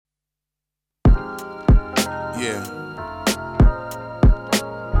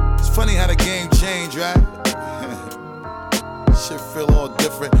shit feel all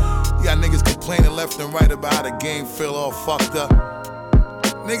different. You got niggas complaining left and right about how the game feel all fucked up.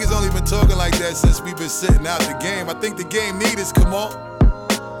 Niggas only been talking like that since we been sitting out the game. I think the game need us, come on.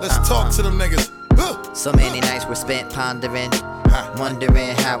 Let's talk to them niggas. So many nights were spent pondering,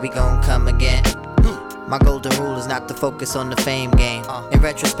 wondering how we gon' come again. My golden rule is not to focus on the fame game. In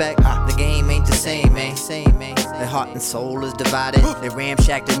retrospect, the game ain't the same, man. Their heart and soul is divided. They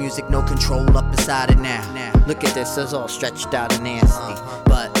ramshack the music, no control up inside it now. Look at this, it's all stretched out and nasty.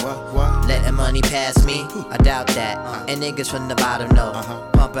 But letting money pass me, I doubt that. And niggas from the bottom know.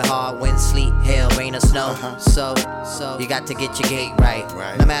 Pumping hard, wind, sleet, hail, rain, or snow. So you got to get your gate right.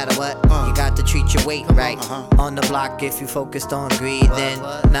 No matter what, you got to treat your weight right. On the block, if you focused on greed, then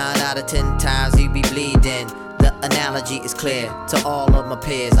 9 out of 10 times you be bleeding. The analogy is clear to all of my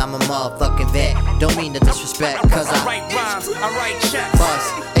peers. I'm a motherfucking vet. Don't mean to disrespect, cause I write rhymes, I write checks.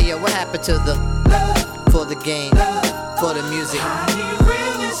 Boss, hey yo, what happened to the love for the game, for the music? I need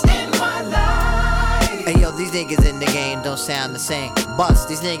realness in my life. Hey yo, these niggas in the game don't sound the same. Bust,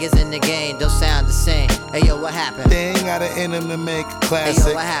 these niggas in the game don't sound the same. Hey yo, what happened? They ain't got it in them to make a classic. Hey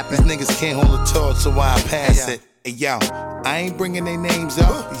yo, what happened? These niggas can't hold a torch, so why I pass it? Hey yo, I ain't bringing their names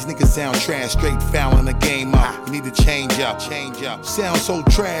up. These niggas sound trash, straight fouling the game up. You need to change up. Sound so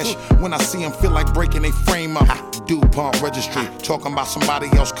trash, when I see them feel like breaking their frame up. DuPont registry, talking about somebody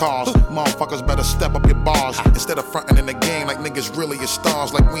else's cars. Motherfuckers better step up your bars. Instead of fronting in the game like niggas really are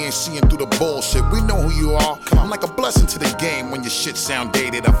stars. Like we ain't seeing through the bullshit. We know who you are. I'm like a blessing to the game when your shit sound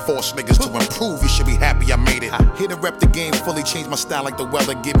dated. I force niggas to improve, you should be happy I made it. Here to rep the game fully, change my style like the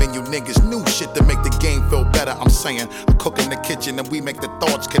weather. Giving you niggas new shit to make the game feel better. I'm saying, I cook in the kitchen and we make the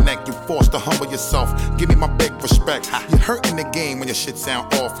thoughts connect. You forced to humble yourself, give me my big respect. You're hurting the game when your shit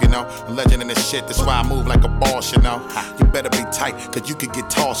sound off, you know. A legend in this shit, that's why I move like a boss, you know. You better be tight, cause you could get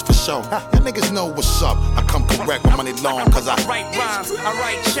tossed for sure. Y'all niggas know what's up, I come correct with money long, cause I write rhymes, I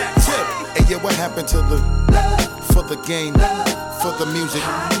write checks. Hey yeah, what happened to the love for the game, for the music?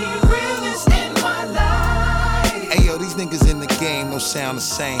 I need realness in my life. Hey yo, these niggas in the game don't sound the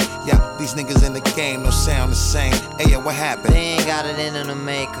same. Yeah, these niggas in the game don't sound the same. Hey yo, what happened? They ain't got it in them to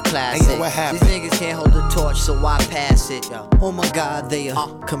make a classic. Hey yo, what happened? These niggas can't hold the torch, so why pass it? Oh my God, they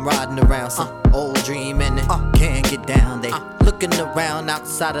come riding around some old dream and they can't get down. They looking around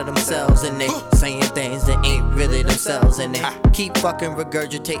outside of themselves and they saying things that ain't really themselves. And they keep fucking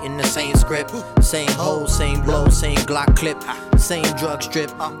regurgitating the same script. Same hole, same blow, same Glock clip, same drug strip.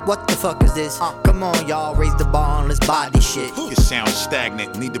 What the fuck is this? Come on y'all, raise the bar on this body shit. You sound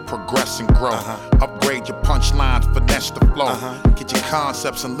stagnant, need to progress and grow. Upgrade your punchlines, finesse the flow. Get your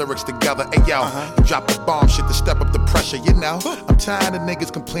concepts and lyrics together. Hey yo, you drop the bomb shit to step up the pressure, you know. I'm tired of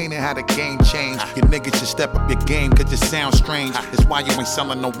niggas complaining how the game changed. You niggas should step up your game cause you sound strange. That's why you ain't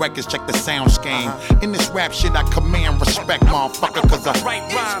selling no records, check the sound scheme. In this rap shit I command respect, motherfucker, cause I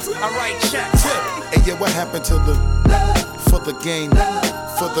write rhymes, I write checks. Hey yeah, what happened to the love for the game,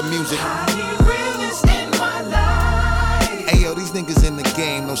 for the music? I need realness in my life. Hey yo, these niggas in the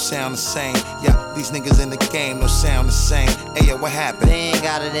game don't sound the same. Yeah, these niggas in the game don't sound the same. Hey yo, what happened? They ain't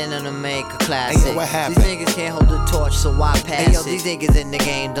got it in them to make a classic. Hey yo, what happened? These niggas can't hold the torch, so why pass it? Hey yo, these niggas in the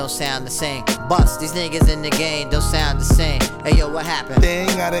game don't sound the same. Bust, these niggas in the game don't sound the same. Hey yo, what happened? They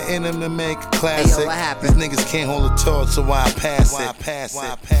ain't got it in them to make a classic. Hey yo, what happened? These niggas can't hold a torch, so why pass it? Why pass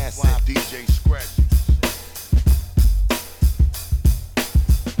it? DJ Scratch.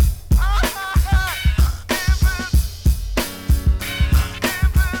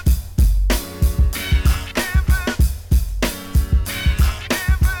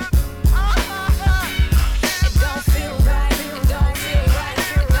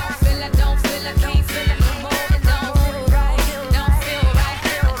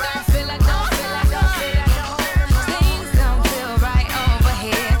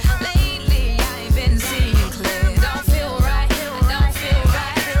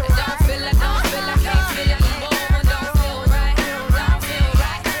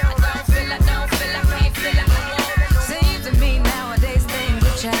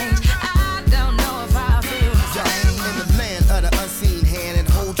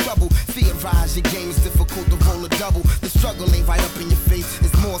 Your game is difficult to roll a double. The struggle ain't right up in your face.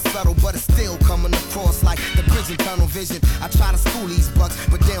 It's more subtle, but it's still coming across like the bridge in tunnel vision. I try to school these bucks,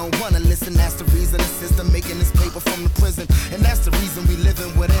 but they don't wanna listen. That's the reason the system making this paper from the prison. And that's the reason we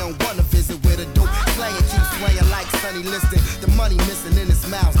living where they don't wanna visit. Where the dope playing keeps swaying like Sonny Liston. The money missing in his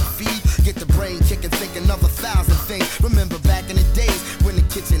mouth to feed. Get the brain kicking, thinking of 1,000 things. Remember back in the days when the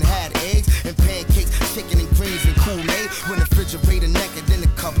kitchen had eggs and pancakes, chicken and greens and Kool-Aid. When the refrigerator naked, then the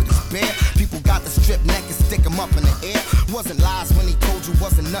cupboard is bare. People got the strip neck and stick them up in the air. Wasn't lies when he told you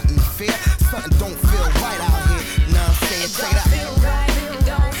wasn't nothing fair. Something don't feel right out here. Now I'm saying straight up.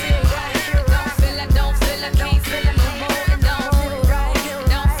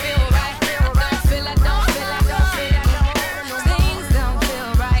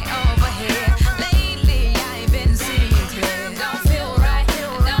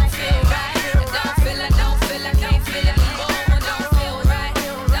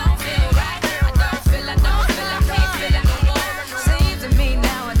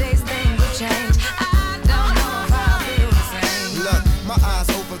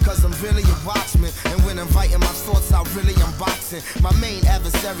 boxing. My main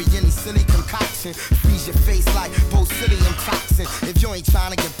adversary, any silly concoction. Freeze your face like botulinum toxin. If you ain't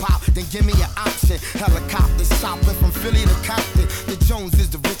trying to get popped, then give me an option. Helicopter shopping from Philly to Compton. The Jones is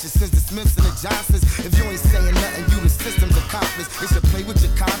the richest since the Smiths and the Johnsons. If you ain't saying nothing, you the system's accomplice. It should play with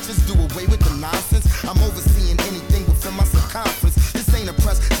your conscience, do away with the nonsense. I'm overseeing anything within my circumference. This ain't a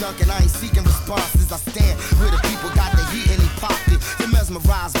press junk and I ain't seeking responses. I stand where the people got the heat and they popped it. You're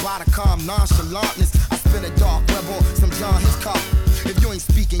mesmerized by the calm nonchalantness. I spin a dark web on some John Hitchcock. If you ain't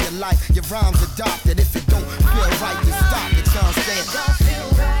speaking your life, your rhymes adopted. If it don't feel right, then stop it. You know what I'm saying? Don't feel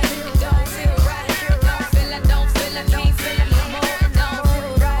right, it don't feel right. Don't feel it, don't feel it, can't feel it no more. It don't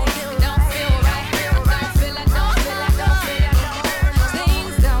feel right, it don't feel right. Don't feel it, don't feel it, don't feel it no more.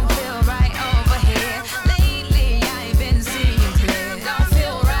 Things don't feel right over here. Lately I ain't been seeing clear. Don't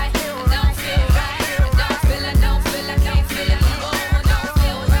feel right, it don't feel right. Don't feel it, don't feel it, can't feel it no more. Don't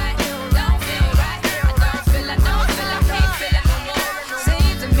feel right, don't feel right. Don't feel it, don't feel it, can't feel it no more.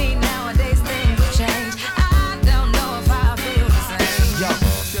 Seems to me nowadays things will change. I don't know if I feel the same. Yo,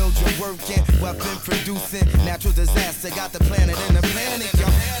 children working, weapon producing, natural disaster got the planet in a panic, yo.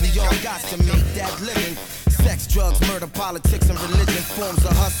 We all got to make that living. Sex, drugs, murder, politics, and religion forms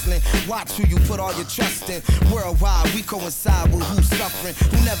of hustling. Watch who you put all your trust in. Worldwide, we coincide with who's suffering,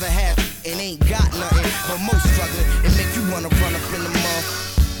 who never had and ain't got nothing, but most struggling. It make you wanna run up in the mud.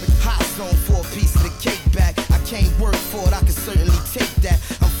 Hot zone for a piece of the cake back. I can't work for it, I can certainly take that.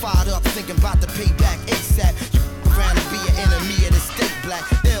 I'm fired up, thinking about the payback ASAP. You around to be an enemy of the state black.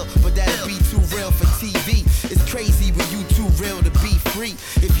 Ill, but that'd be too real for TV. It's crazy when you too real to be free.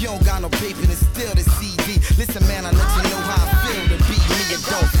 If you don't got no paper, then still the CD. Listen, man, I let you know how I feel to be me. It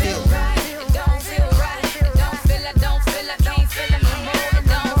don't feel right. It don't feel right. It don't feel it, don't feel it, can't feel it no more. It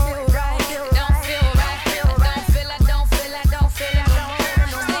don't feel right. It don't feel right. It don't feel it, don't feel it, don't feel it no more.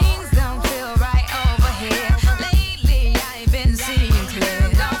 Things don't feel right over here. Lately I ain't been seeing clear.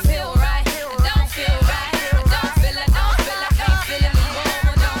 Don't feel right. It don't feel right. It don't feel it, don't feel it, can't feel it no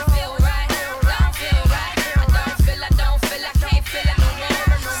more. Don't feel right. It don't feel right. It don't feel it, don't feel it, can't feel it no more.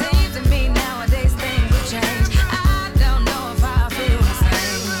 Seems to me nowadays things will change. I don't know if I feel the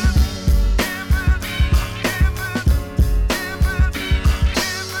same.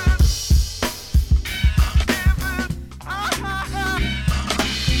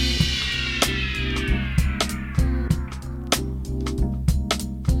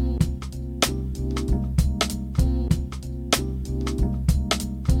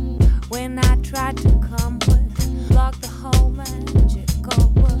 When I tried to come with, block the whole magical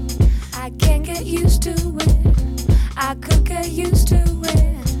world. I can't get used to it. I could get used to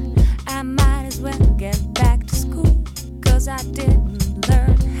it. I might as well get back to school, 'cause I didn't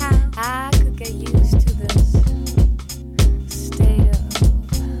learn how. I could get used to this state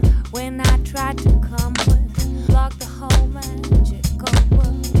of. When I tried to come with, block the whole magical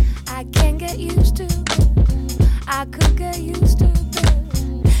world. I can't get used to it. I could get used to it.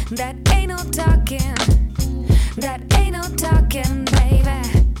 That ain't no talking. That ain't no talking, baby.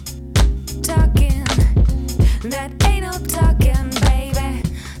 Talking. That ain't no talking, baby.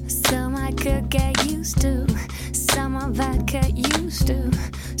 Some I could get used to. Some of it get used to.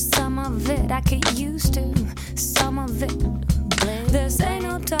 Some of it I get used to. Some of it. This ain't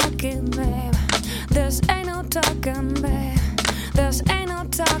no talking, babe. This ain't no talking, babe. This ain't no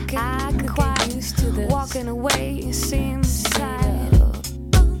talking. I could get used to this. Walking away seems tired.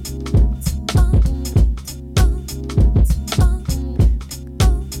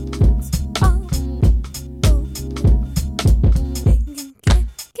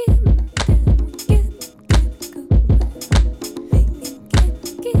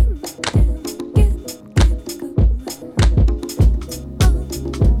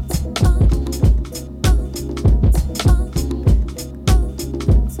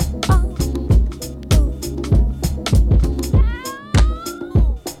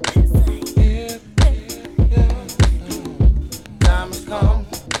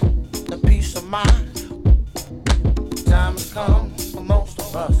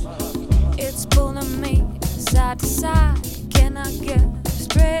 It's pulling me side to side. Can I get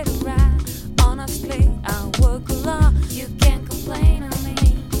straight around? Honestly, I work alone. You can't complain on me.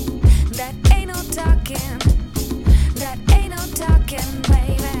 That ain't no talking. That ain't no talking,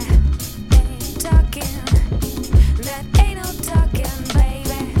 baby. Ain't talking. That ain't no talking,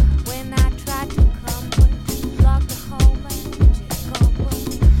 baby. When I try to come with, block the whole magical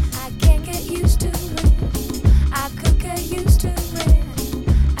world. I can't get used to it. I could get used to it.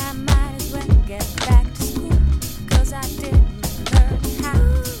 I might as well get back to school, 'cause I didn't learn how.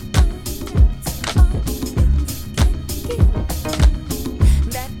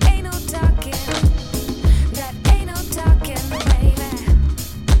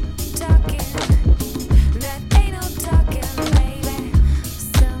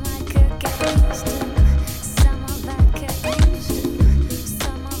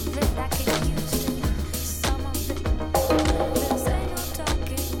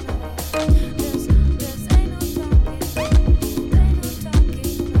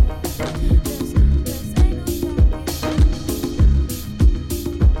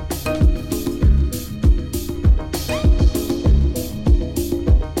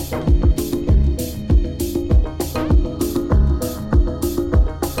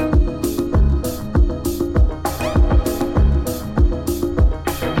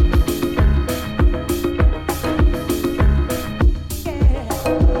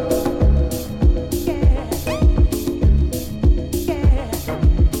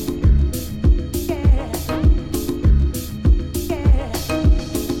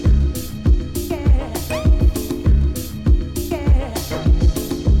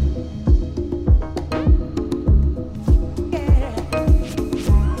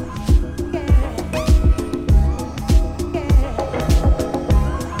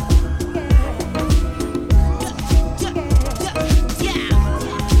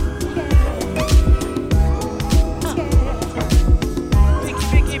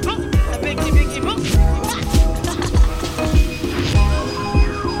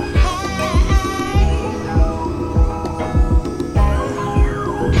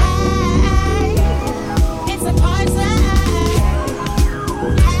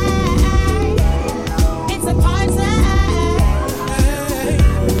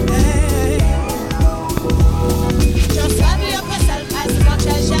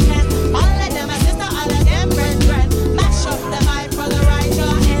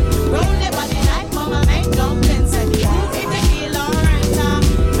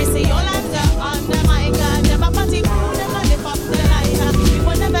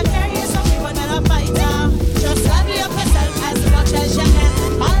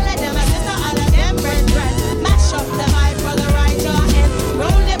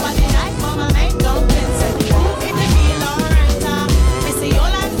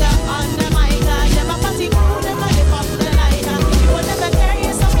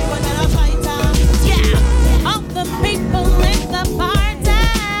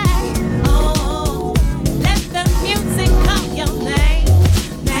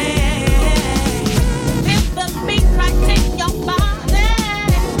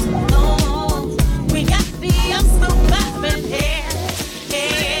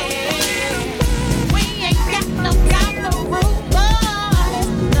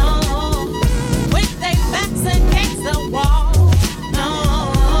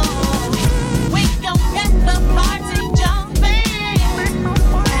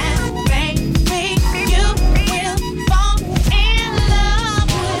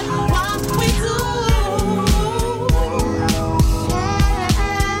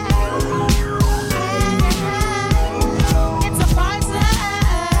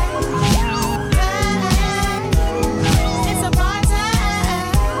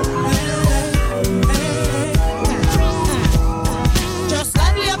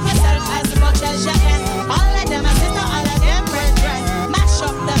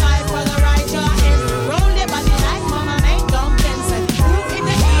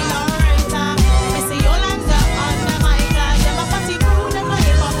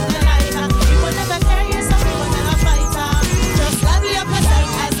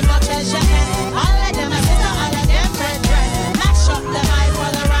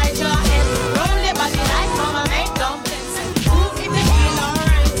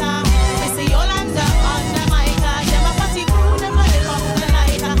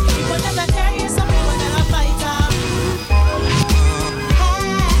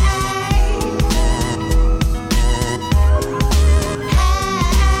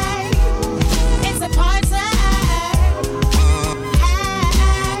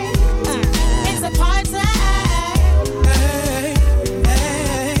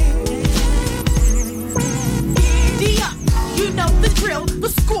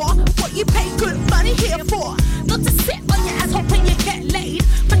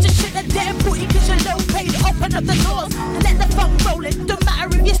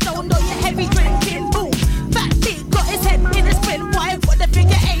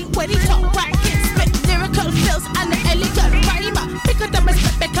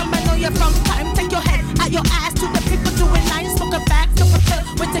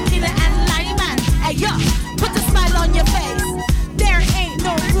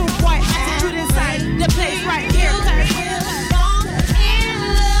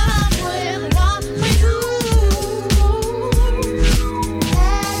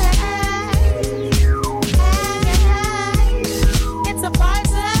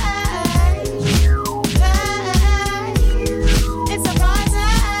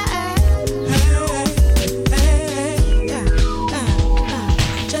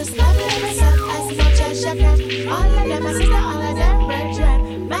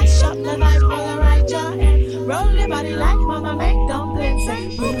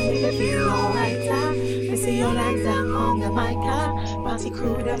 party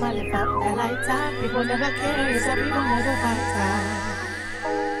crew, them a lift up the lighter. People never care, it's a people never fighter.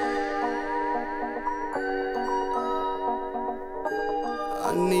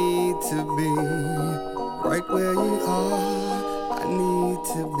 I need to be right where you are. I need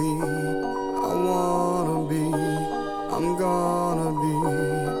to be, I wanna be, I'm gonna be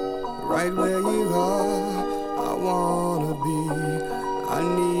right where you are. I wanna be, I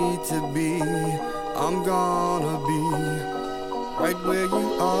need to be, I'm gonna be right where you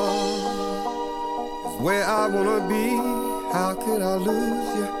are. It's where I wanna be. How could I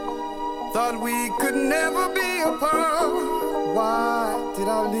lose you? Thought we could never be apart. Why did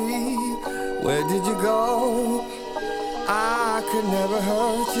I leave? Where did you go? I could never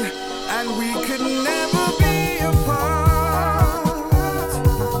hurt you, and we could never be apart.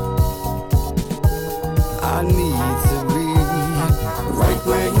 I need to be right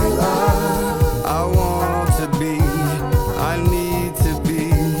where you are. I want to be, I need to be,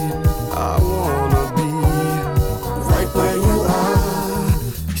 I wanna be right where you are.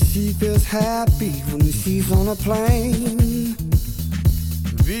 She feels happy when she's on a plane.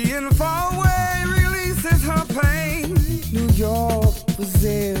 Being far away releases her pain. New York,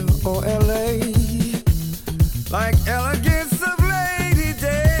 Brazil, or LA, like elegance of Lady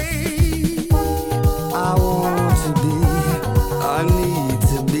Day. I want to be, I need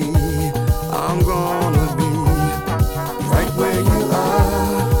to be, I'm gonna be right where you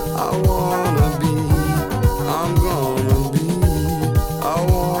are. I wanna be, I'm gonna be, I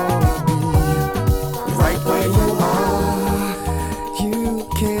wanna be right where you are. You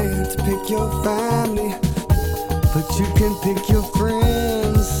can't pick your family, but you can pick your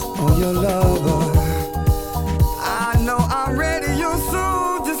friends or your lover. I know I'm ready, you'll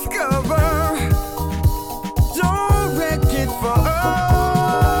soon discover. Don't wreck it for us.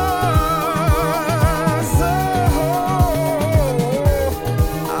 Oh,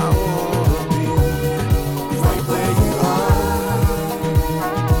 I wanna be right where you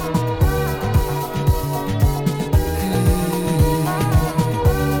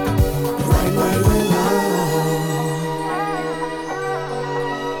right where you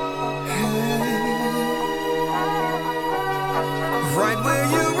right where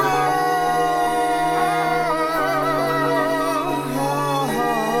you are.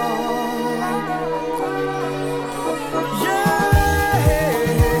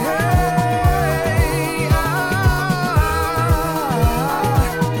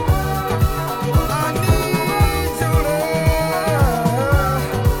 I need your love.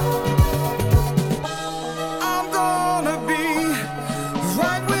 I'm gonna be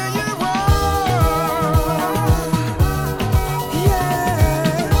right where you are. Yeah.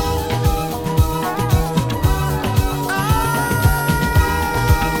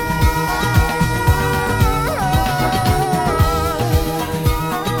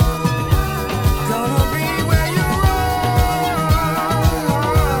 Gonna be where you are.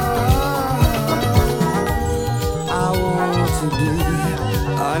 I want to be,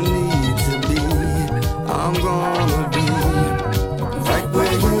 I need to be, I'm gonna be right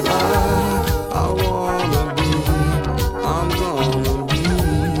where you are. I wanna be, I'm gonna be,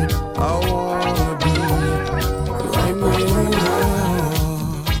 I wanna be right where you are.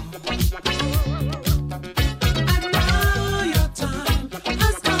 Now your time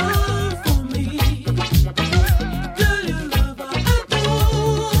has come for me. Girl, you love I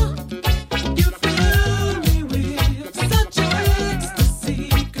adore. You fill me with such ecstasy,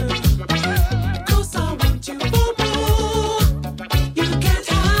 girl. 'Cause I want you for more. You can't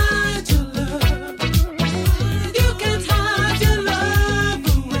hide.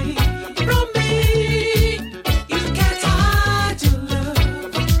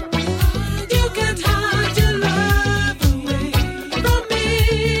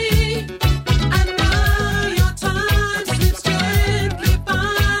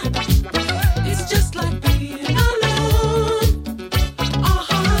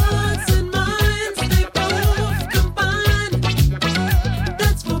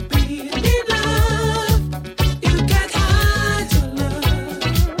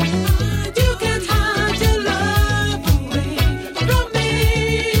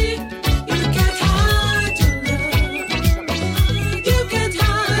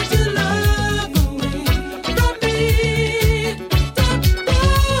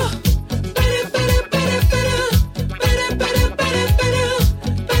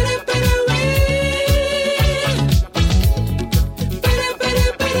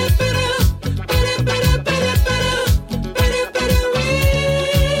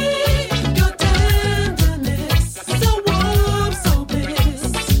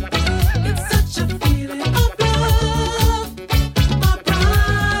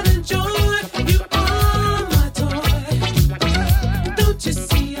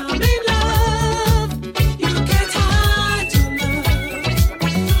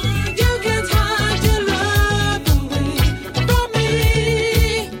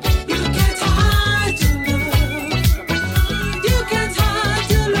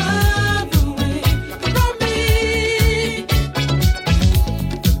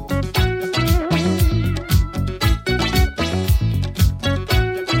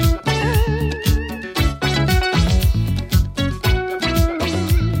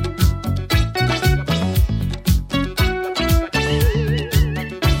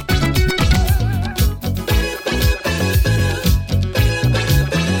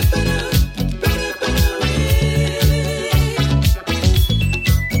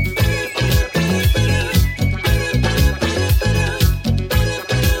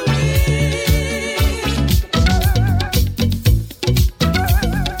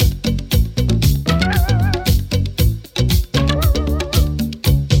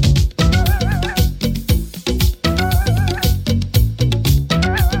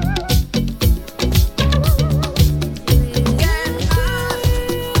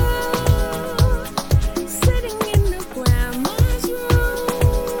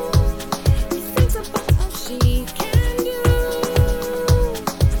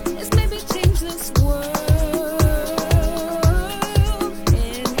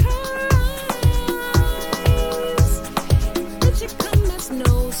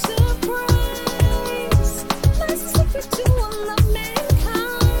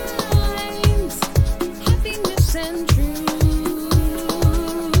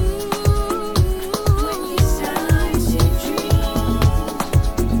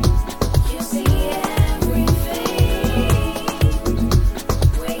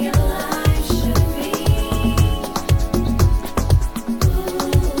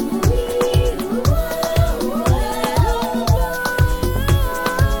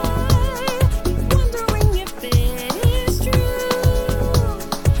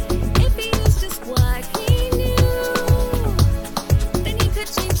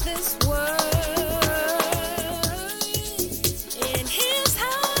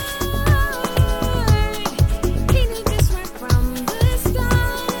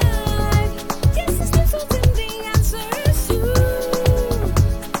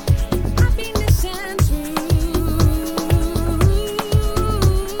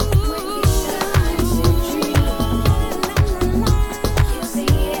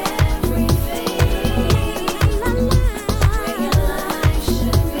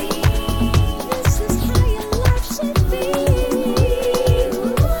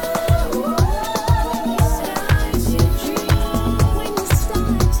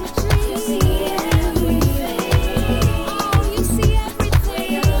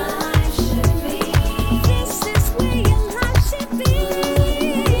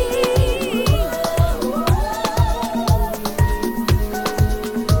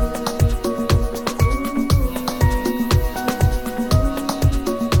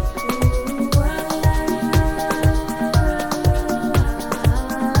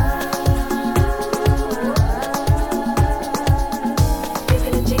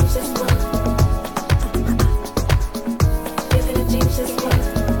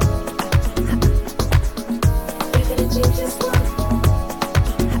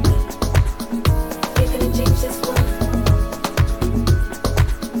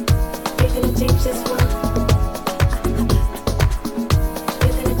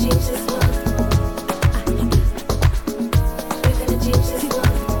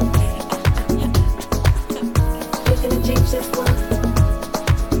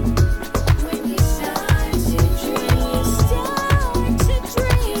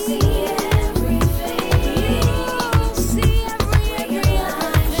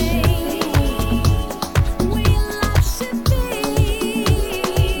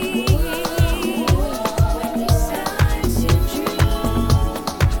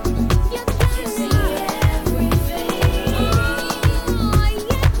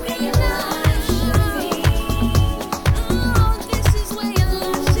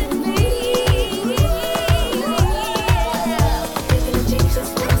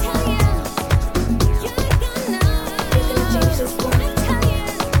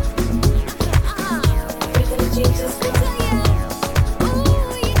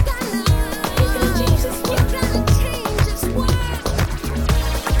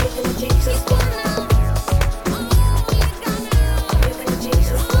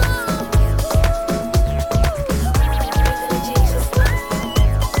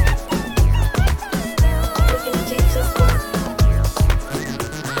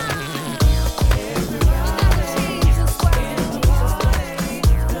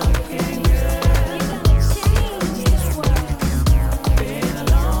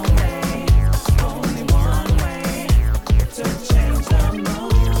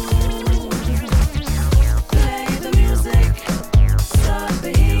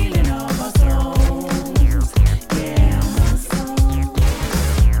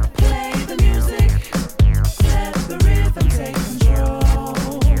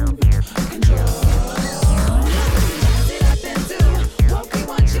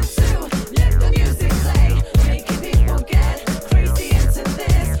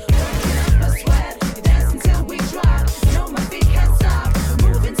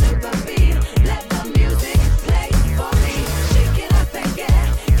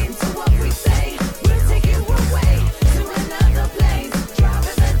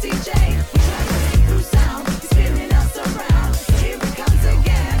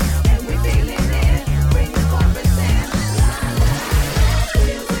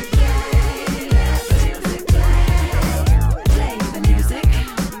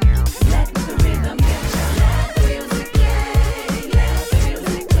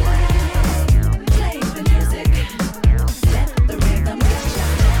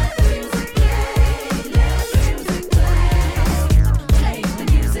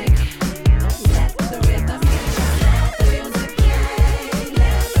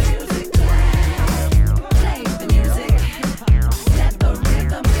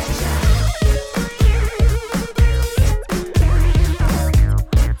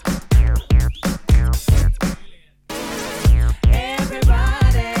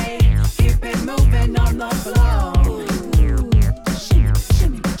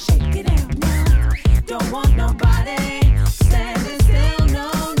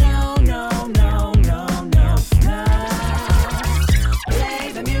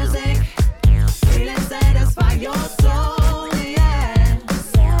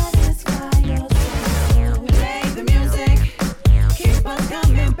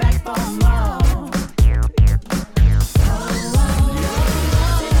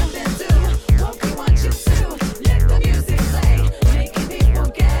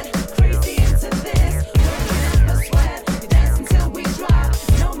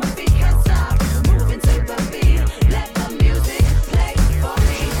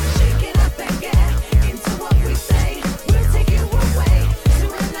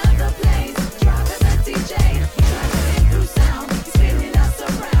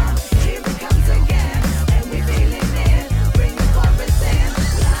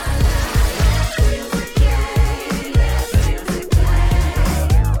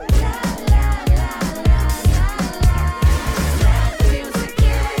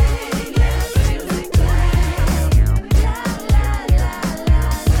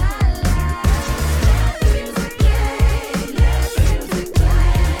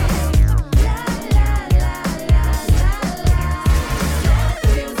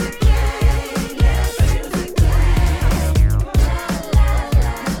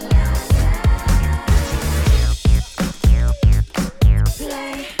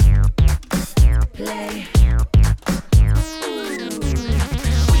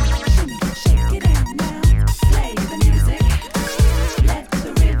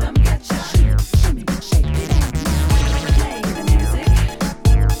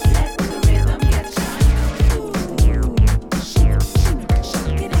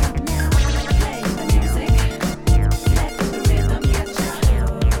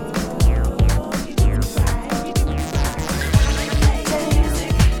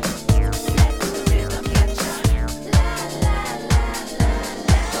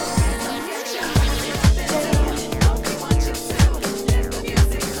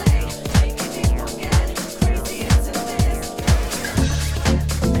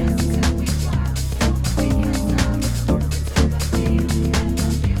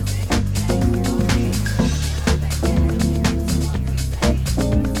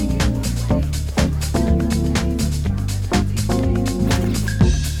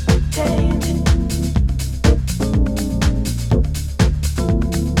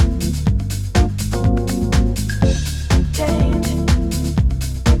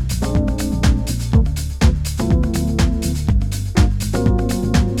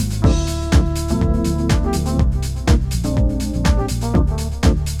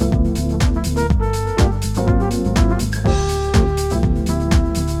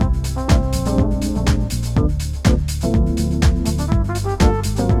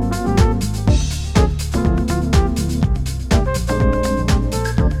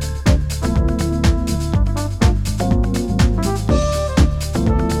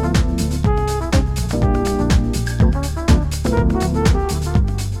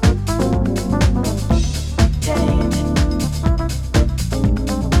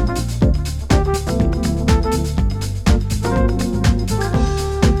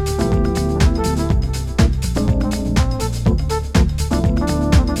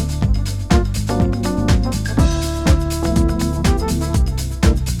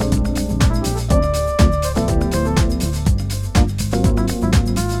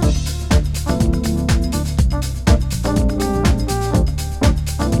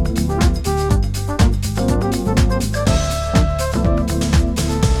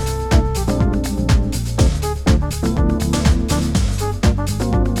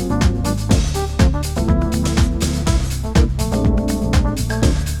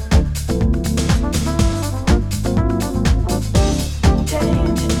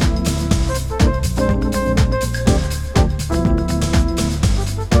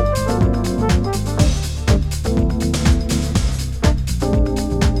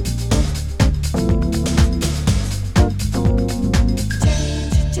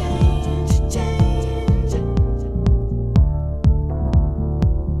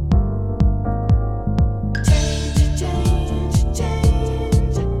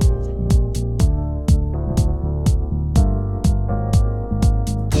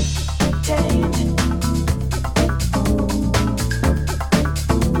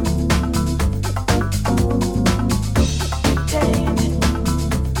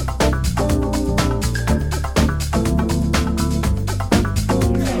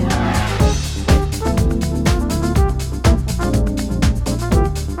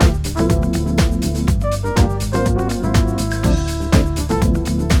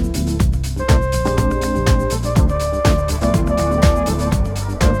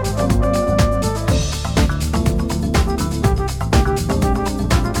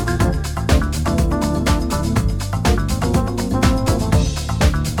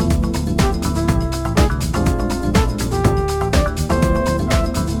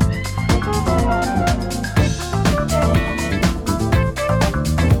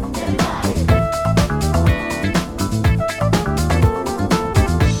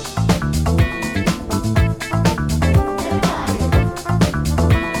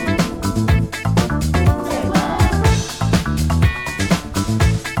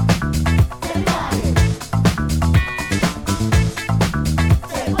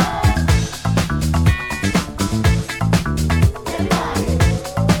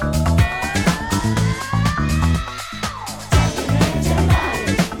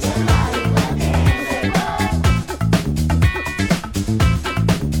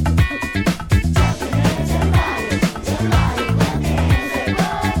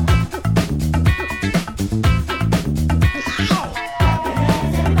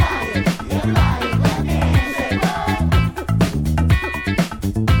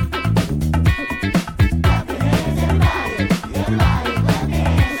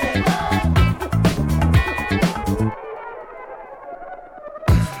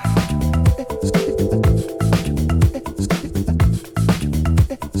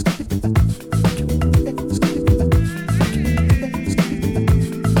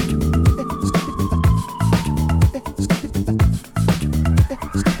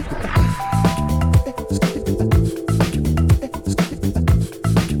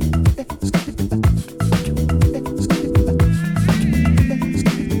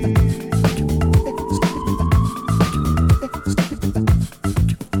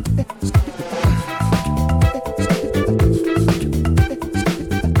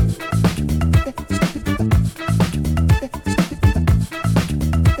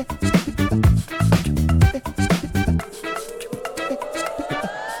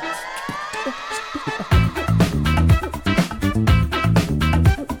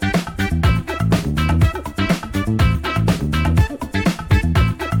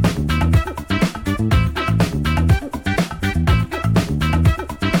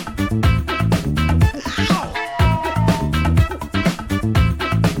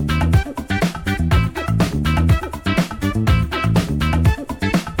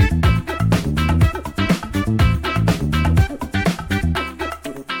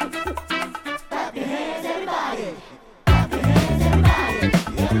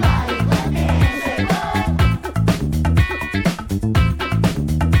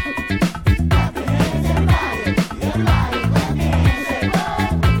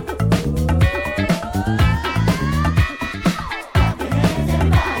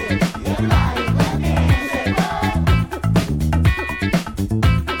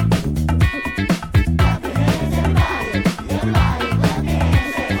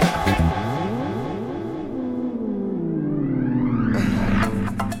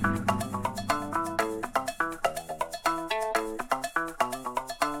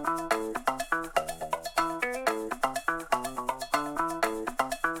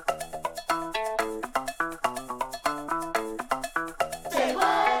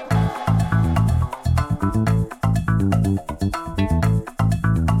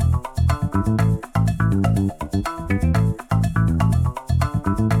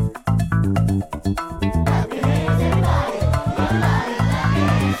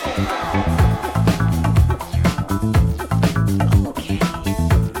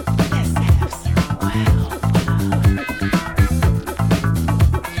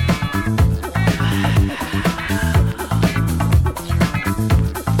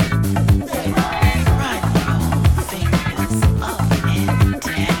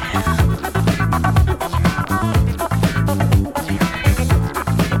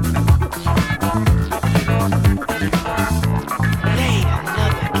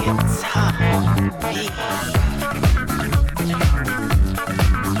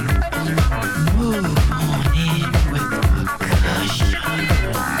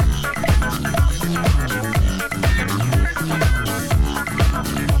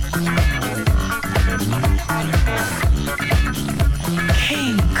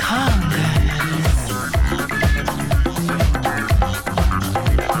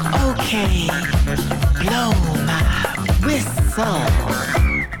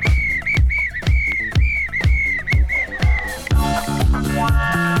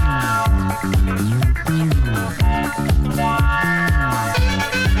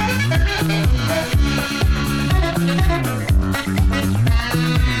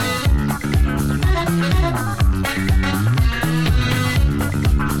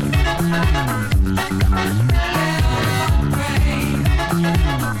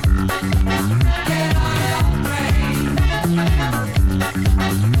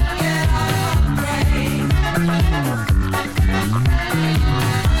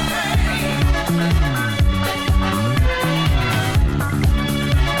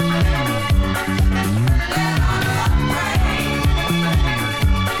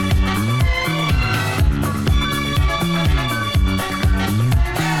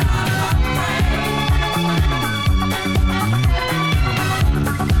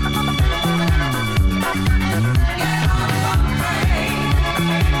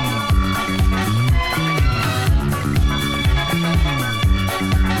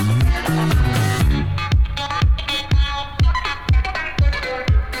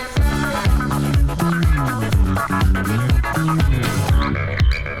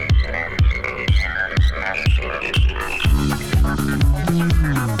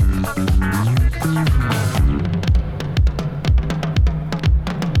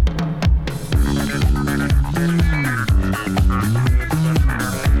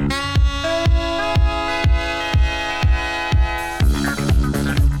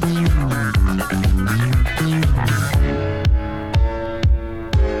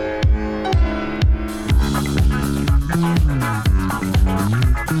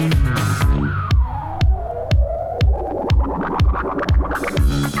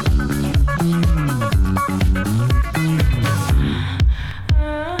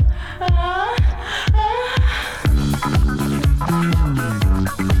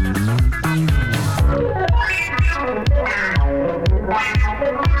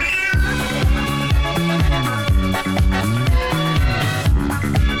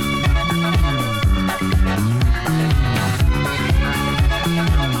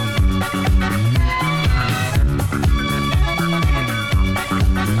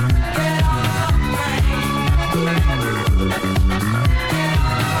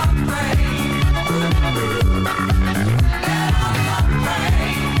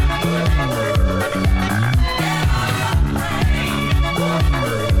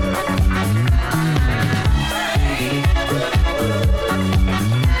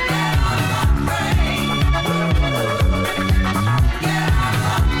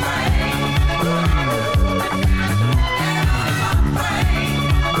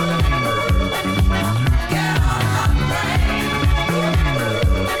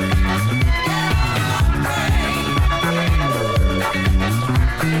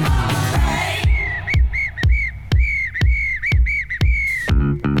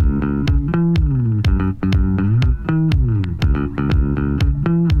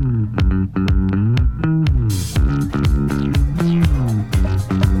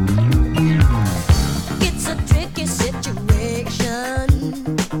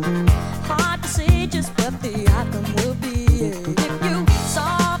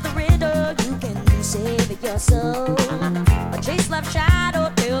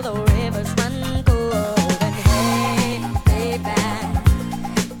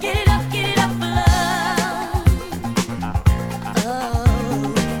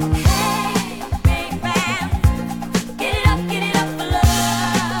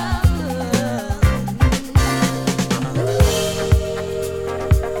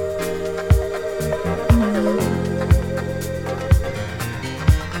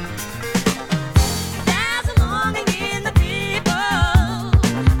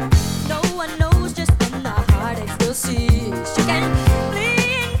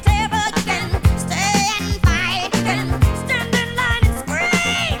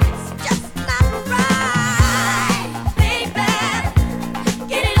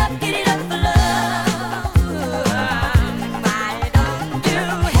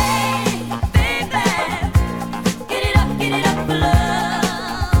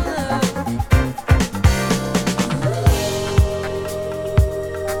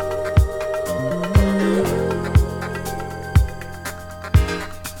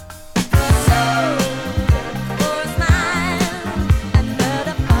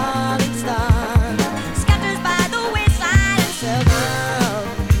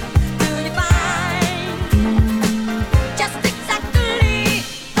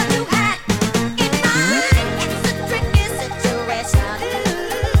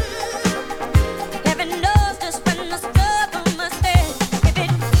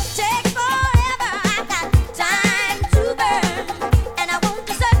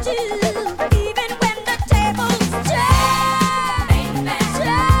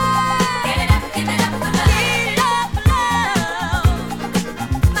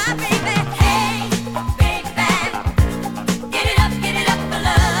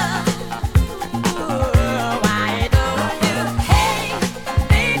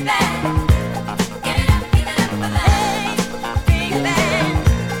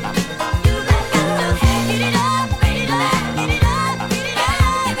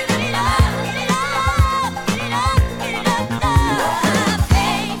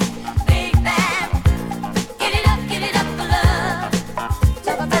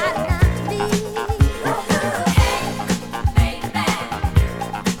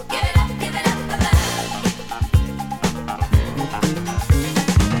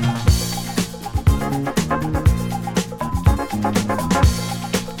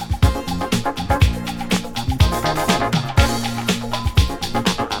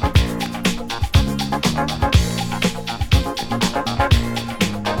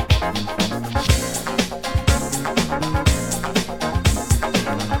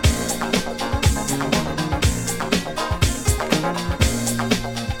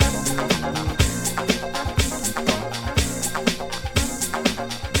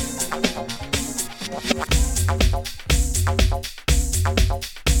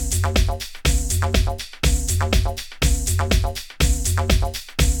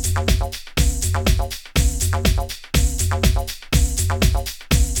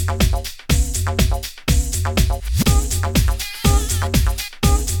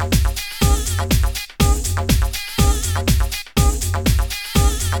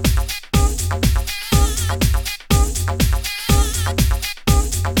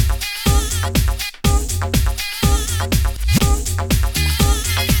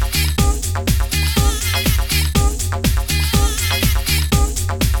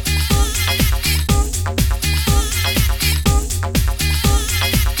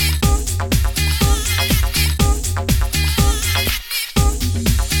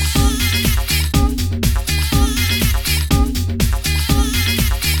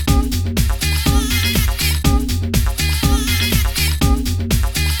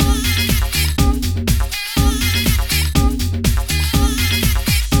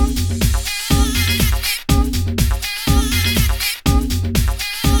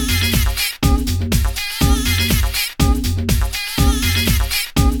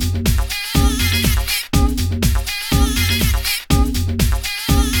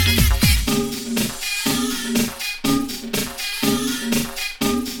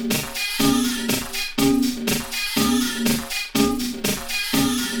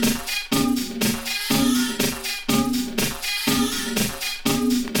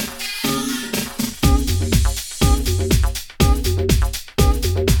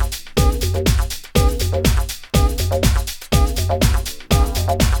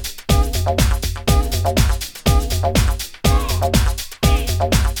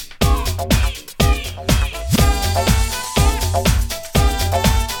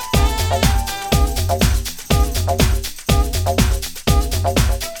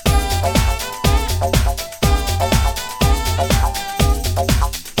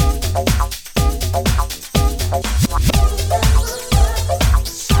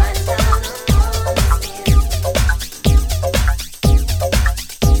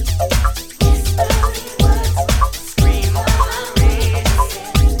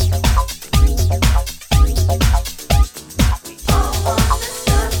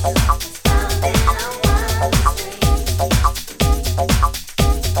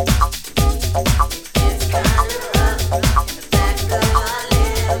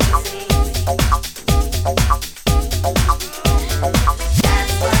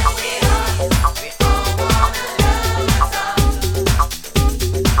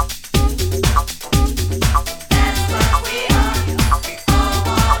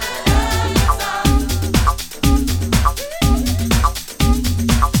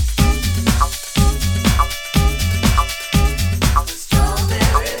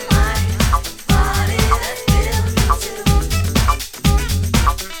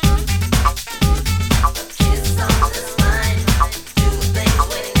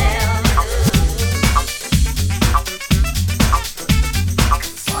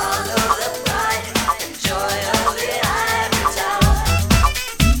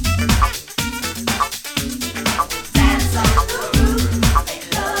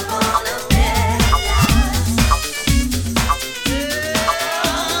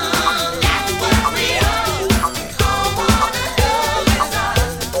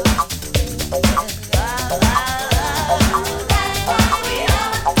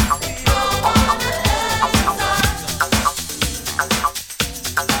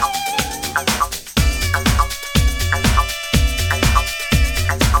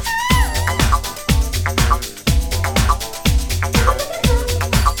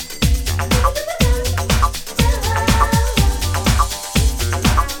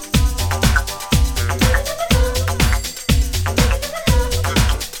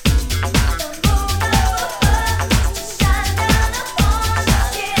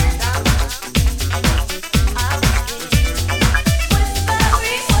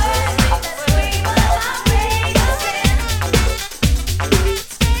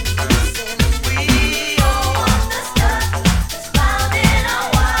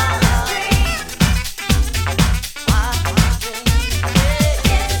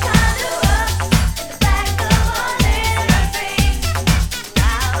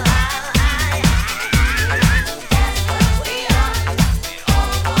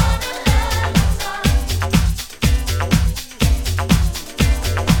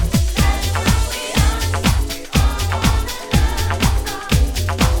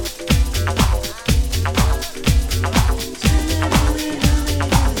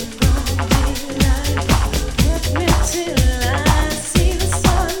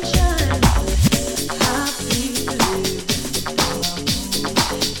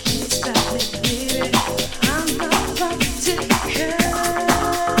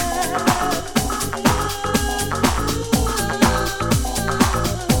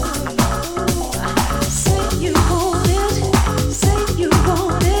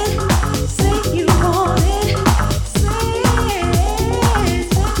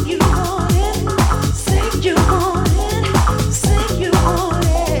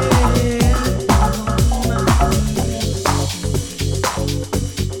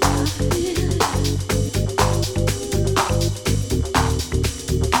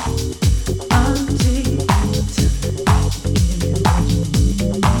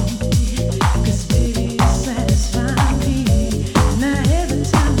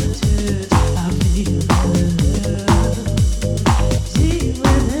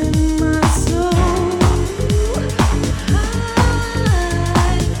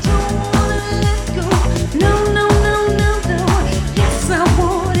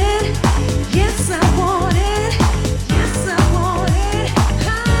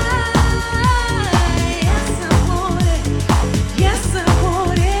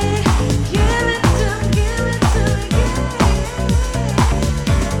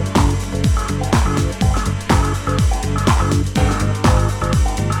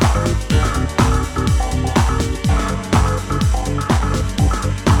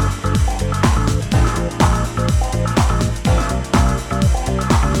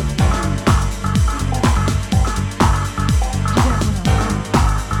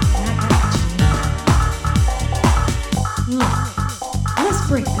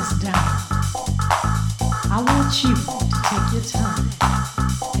 is down, I want you to take your time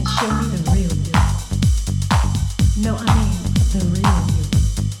and show me the real you. No, I mean the real you.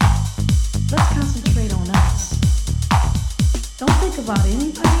 Let's concentrate on us. Don't think about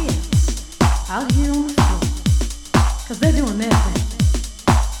anybody else out here on the floor, cause they're doing their thing.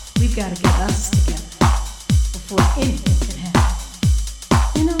 We've got to get us together before anything can happen.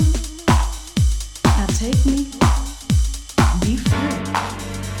 You know, now take me, be free.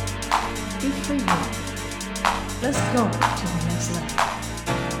 Be free, baby. Let's go to the next level.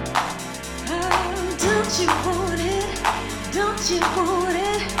 Oh, don't you want it? Don't you want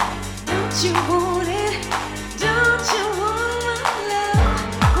it? Don't you want it? Don't you want my love?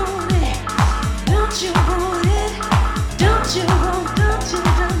 Want it? Don't you want it? Don't you want? Don't you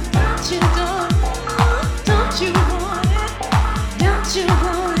want? Don't you want? Don't you want it? Don't you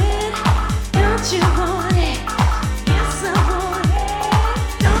want it? Don't you want it? Yes, I want it.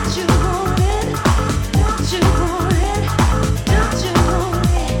 Don't you want it? Don't you want it? Don't you want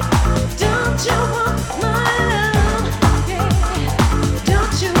it? Don't you want my love? Yeah.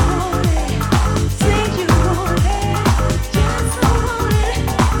 Don't you want it?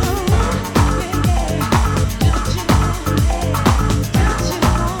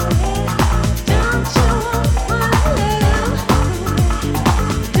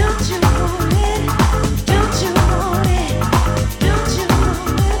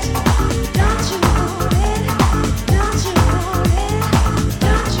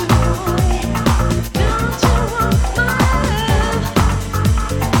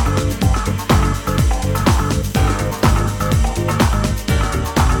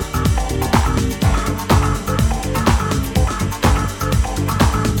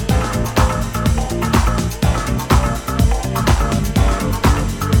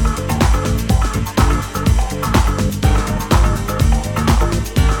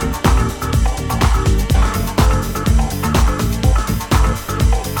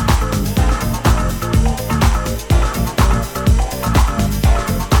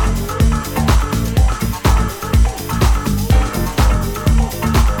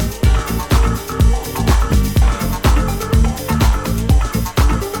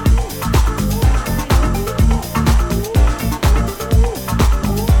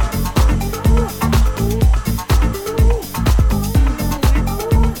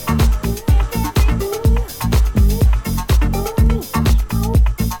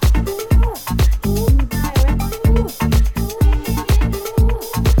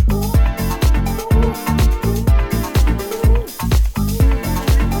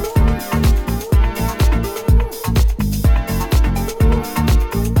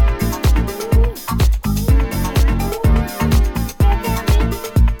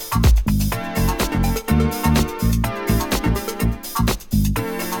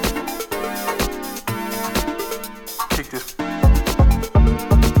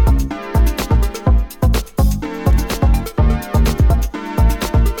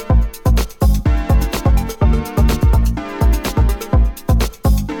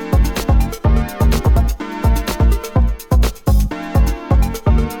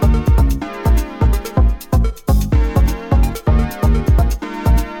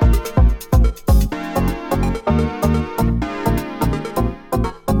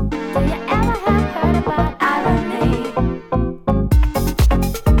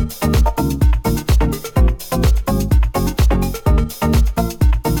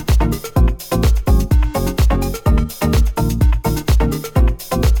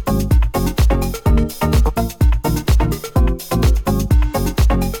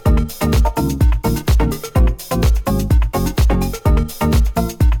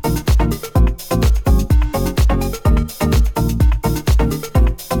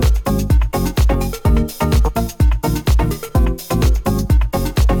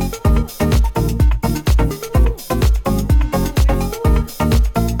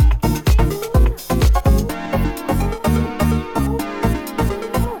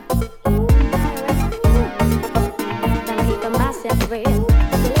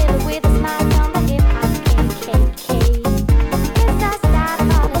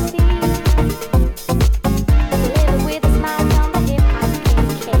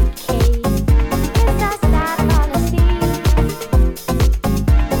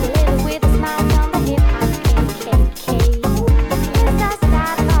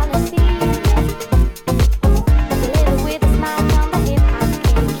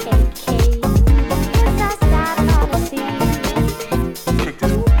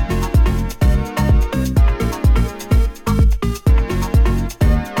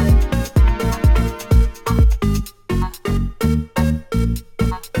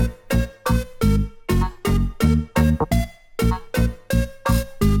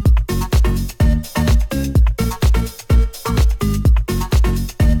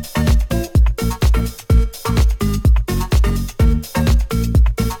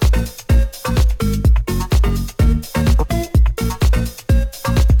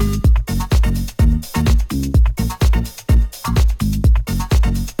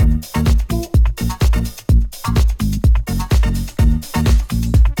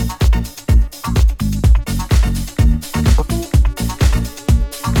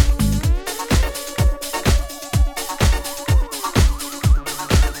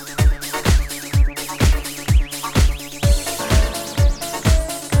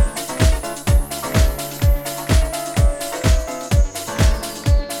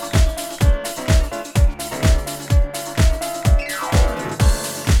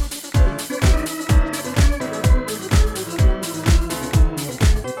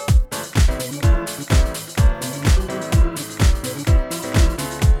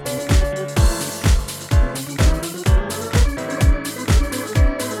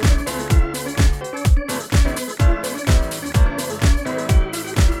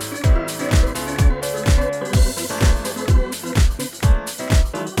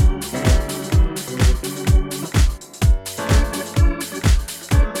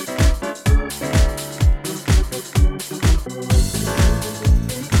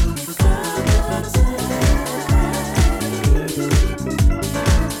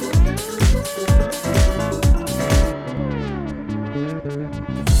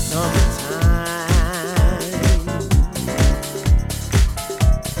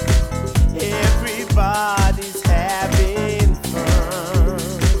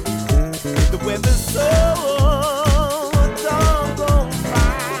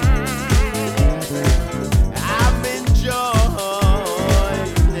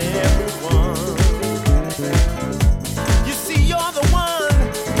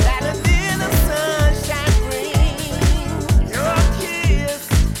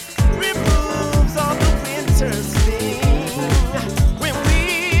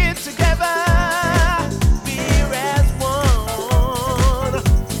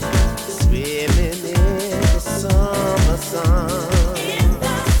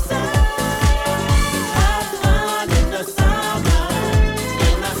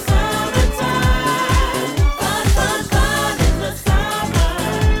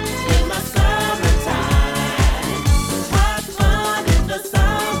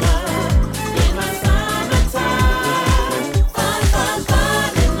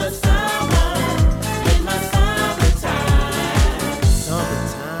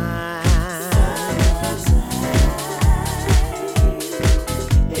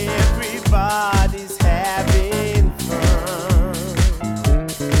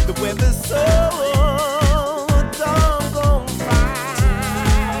 and the soul.